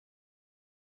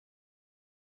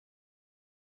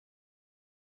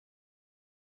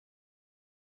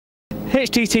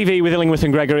HTTV with Illingworth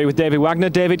and Gregory with David Wagner.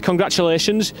 David,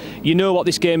 congratulations. You know what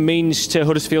this game means to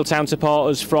Huddersfield Town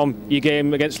supporters from your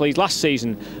game against Leeds last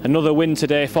season. Another win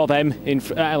today for them at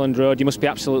Elland Road. You must be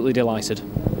absolutely delighted.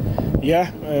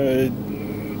 Yeah,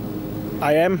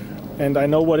 I am, and I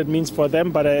know what it means for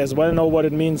them, but I as well know what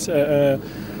it means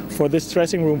for this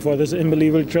dressing room, for this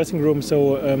unbelievable dressing room.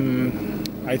 So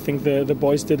I think the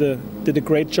boys did a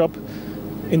great job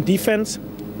in defense.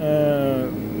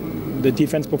 The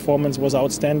defense performance was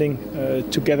outstanding.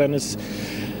 Togetherness,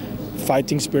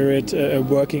 fighting spirit,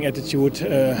 working attitude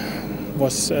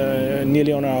was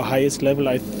nearly on our highest level.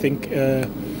 I think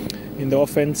in the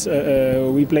offense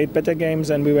we played better games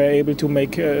and we were able to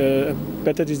make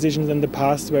better decisions in the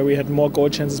past where we had more goal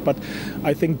chances. But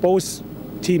I think both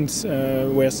teams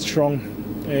were strong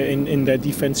in their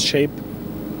defense shape.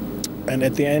 And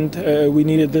at the end, we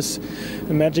needed this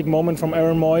magic moment from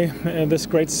Aaron Moy, this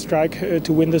great strike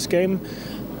to win this game.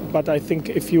 But I think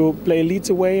if you play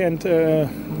Leeds away and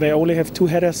they only have 2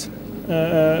 headers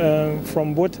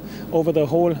from Wood over the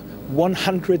whole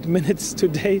 100 minutes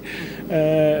today,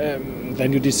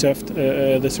 then you deserved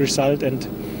this result. And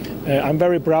I'm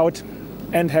very proud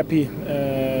and happy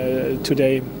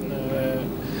today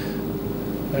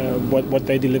what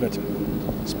they delivered.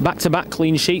 Back-to-back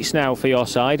clean sheets now for your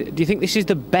side. Do you think this is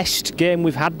the best game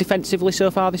we've had defensively so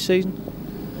far this season?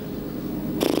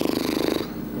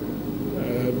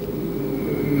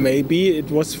 Maybe it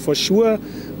was for sure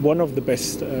one of the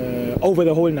best over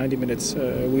the whole 90 minutes.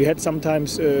 We had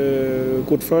sometimes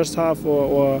good first half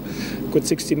or good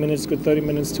 60 minutes, good 30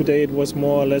 minutes. Today it was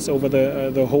more or less over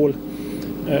the whole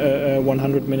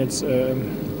 100 minutes.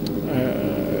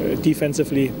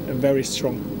 Defensively very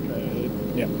strong.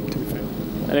 Yeah, to be fair.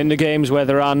 And in the games where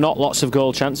there are not lots of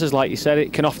goal chances, like you said,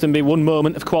 it can often be one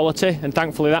moment of quality, and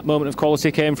thankfully that moment of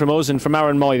quality came from us and from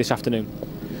Aaron Moy this afternoon.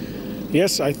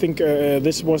 Yes, I think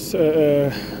this was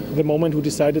the moment which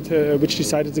decided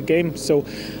the game. So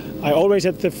I always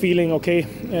had the feeling, okay,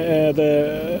 the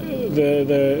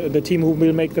team who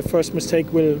will make the first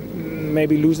mistake will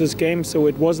maybe lose this game. So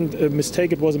it wasn't a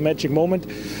mistake; it was a magic moment.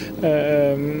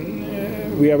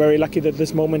 We are very lucky that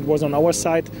this moment was on our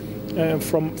side.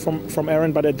 From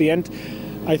Aaron, but at the end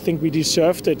I think we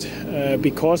deserved it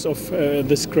because of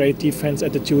this great defense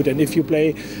attitude. And if you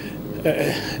play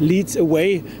Leeds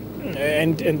away,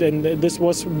 and this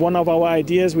was one of our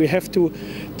ideas, we have to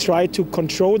try to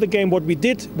control the game, what we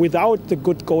did without the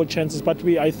good goal chances, but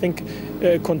we, I think,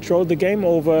 controlled the game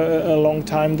over a long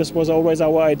time. This was always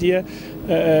our idea,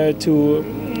 to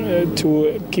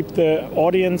keep the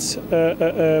audience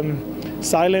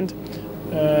silent.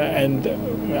 And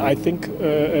I think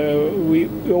we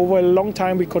over a long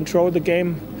time we controlled the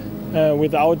game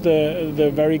without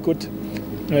the very good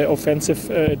offensive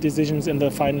decisions in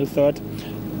the final third.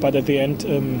 But at the end,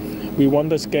 we won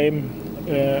this game,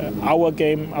 our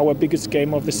biggest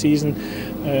game of the season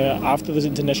after this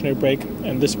international break,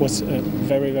 and this was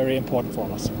very, very important for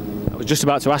us. I was just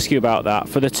about to ask you about that.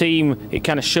 For the team, it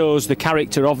kind of shows the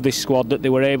character of this squad that they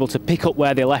were able to pick up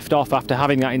where they left off after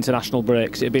having that international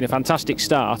break. It had been a fantastic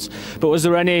start, but was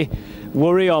there any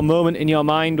worry or moment in your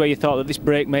mind where you thought that this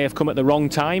break may have come at the wrong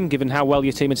time, given how well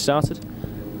your team had started?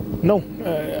 No,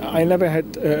 I never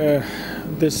had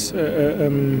this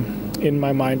in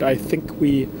my mind. I think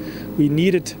we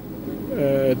needed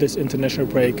this international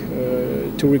break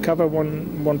to recover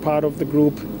one part of the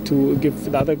group, to give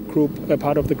the other group, a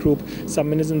part of the group, some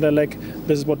minutes in their leg.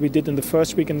 This is what we did in the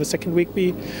first week. In the second week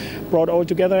we brought all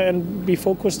together and be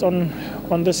focused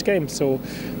on this game. So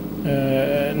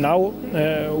now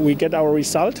we get our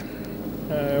result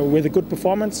with a good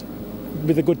performance,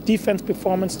 with a good defense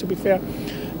performance, to be fair.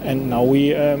 And now we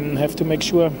have to make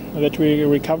sure that we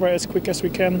recover as quick as we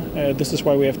can. This is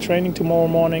why we have training tomorrow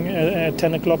morning at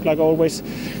 10 o'clock, like always.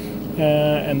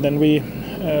 And then we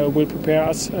will prepare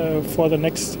us for the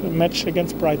next match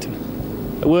against Brighton.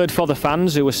 A word for the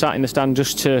fans who were sat in the stand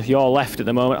just to your left at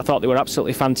the moment. I thought they were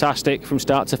absolutely fantastic from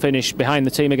start to finish behind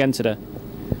the team again today.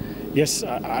 Yes,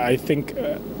 I think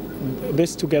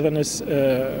this togetherness,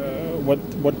 what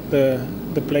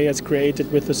the players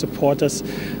created with the supporters,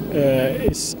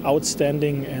 is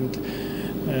outstanding, and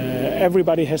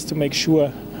everybody has to make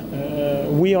sure,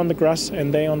 we on the grass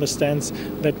and they on the stands,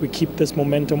 that we keep this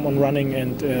momentum on running,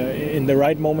 and in the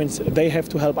right moments they have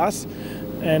to help us,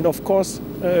 and of course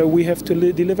we have to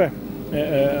deliver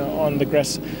on the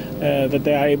grass, that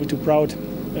they are able to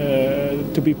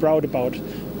be proud about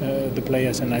the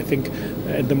players. And I think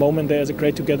at the moment there's a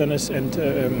great togetherness, and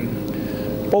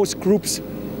both groups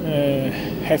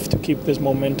have to keep this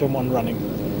momentum on running.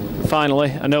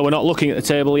 Finally, I know we're not looking at the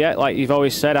table yet, like you've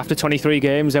always said, after 23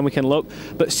 games then we can look,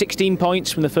 but 16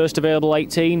 points from the first available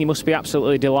 18, you must be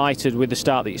absolutely delighted with the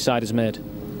start that your side has made.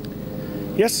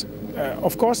 Yes,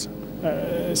 of course.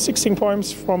 16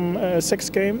 points from 6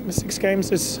 games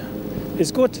is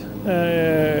good,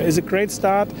 is a great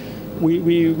start.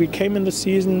 We came in the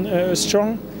season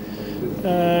strong.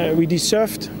 We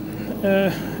deserved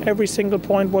every single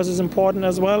point was as important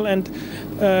as well, and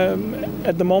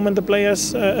at the moment the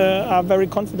players are very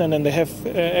confident, and they have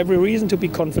every reason to be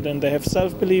confident. They have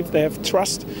self-belief, they have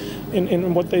trust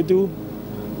in what they do,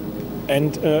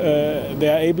 and they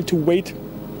are able to wait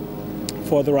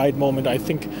for the right moment. I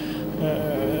think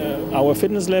our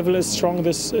fitness level is strong.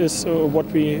 This is what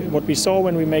we saw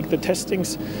when we make the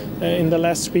testings in the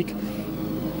last week,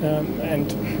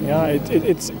 and yeah,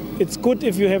 it's good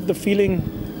if you have the feeling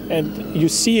and you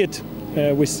see it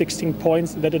with 16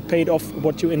 points that it paid off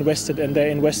what you invested, and they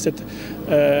invested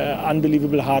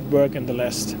unbelievable hard work in the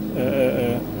last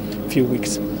few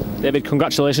weeks. David,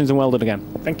 congratulations and well done again.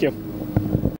 Thank you.